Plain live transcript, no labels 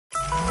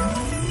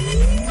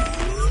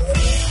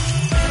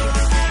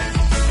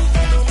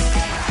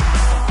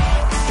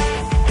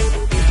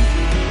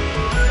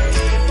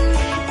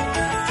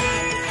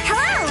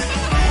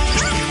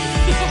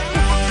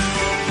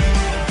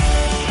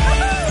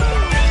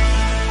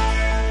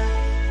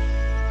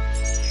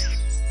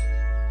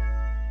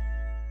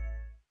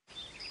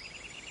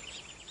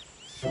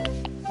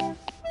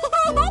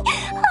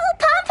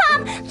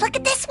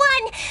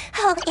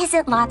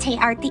Isn't latte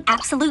art the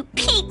absolute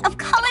peak of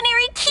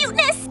culinary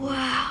cuteness?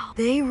 Wow,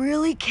 they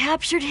really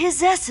captured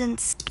his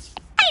essence.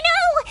 I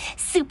know!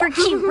 Super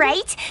cute,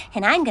 right?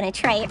 And I'm gonna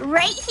try it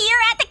right here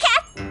at the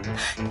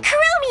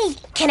Kurumi,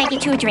 can I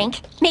get you a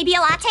drink? Maybe a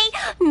latte?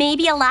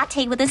 Maybe a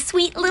latte with a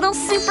sweet little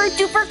super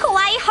duper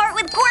kawaii heart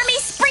with gourmet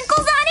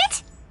sprinkles on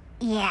it?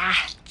 Yeah,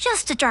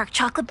 just a dark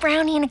chocolate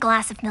brownie and a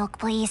glass of milk,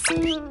 please.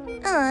 You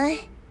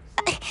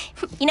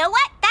know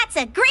what? That's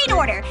a great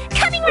order.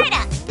 Coming right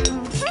up.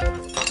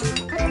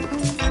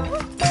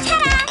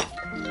 Ta-da!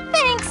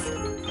 Thanks.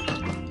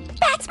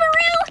 That's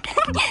Maru.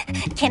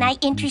 Can I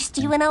interest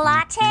you in a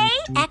latte?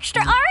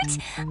 Extra art?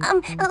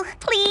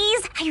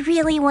 Please. I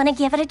really want to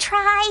give it a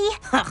try.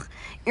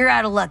 You're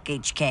out of luck,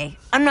 HK.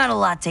 I'm not a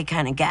latte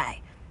kind of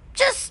guy.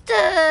 Just,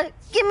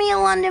 give me a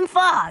London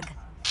fog.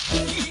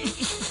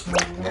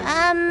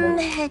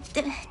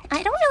 I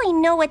don't really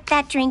know what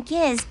that drink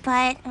is,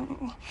 but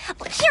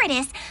here it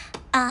is.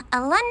 A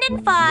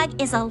London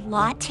fog is a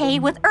latte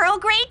with Earl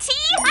Grey tea.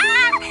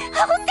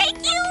 Oh,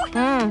 thank you.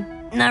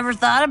 Never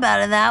thought about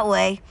it that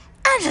way.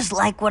 I just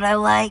like what I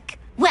like.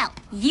 Well,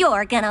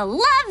 you're gonna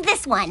love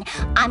this one.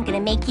 I'm gonna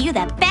make you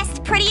the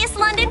best, prettiest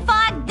London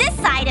fog this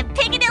side of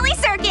Piccadilly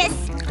Circus.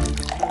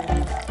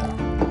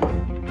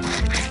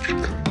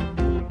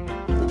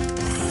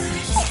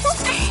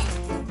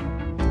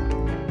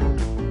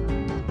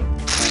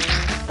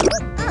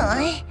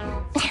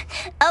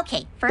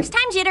 Okay, first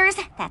time jitters.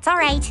 That's all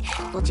right.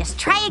 We'll just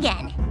try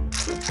again.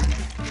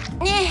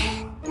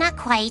 Not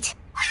quite.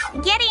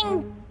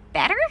 Getting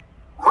better?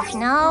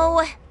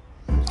 No.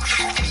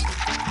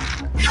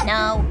 No.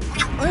 No!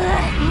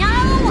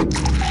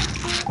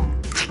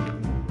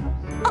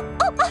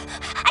 Oh,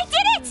 I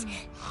did it!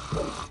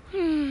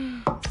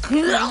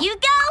 There you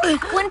go.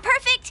 One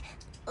perfect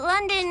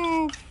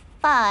London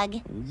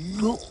fog.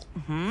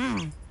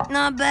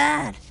 Not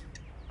bad.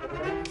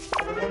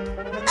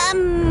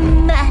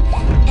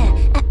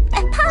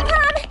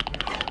 Pom-Pom!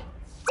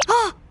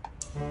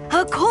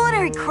 A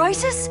culinary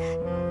crisis?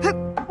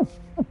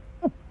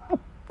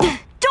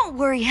 Don't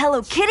worry,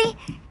 Hello Kitty.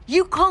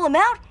 You call him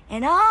out,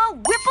 and I'll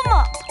whip him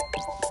up.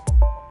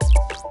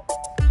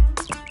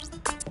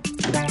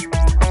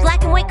 A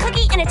black and white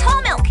cookie and a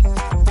tall milk.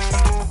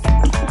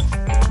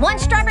 One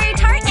strawberry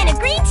tart and a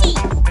green tea.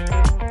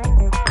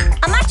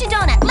 A matcha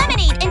donut,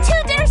 lemonade, and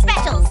 2 dinner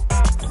specials.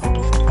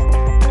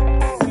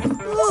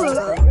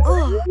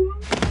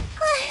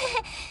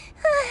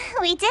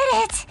 We did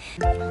it.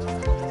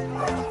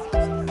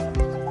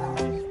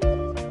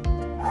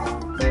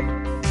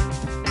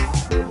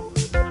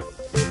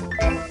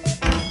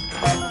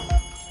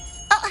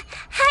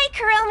 Hi,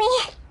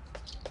 Kurumi.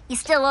 You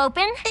still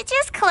open? It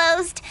just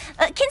closed.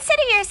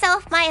 Consider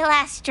yourself my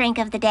last drink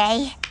of the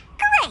day.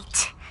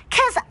 Great,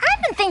 because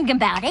I've been thinking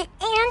about it,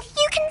 and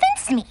you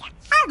convinced me.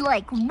 I'd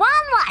like 1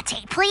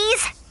 latte,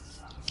 please.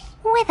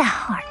 With a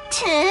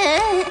heart.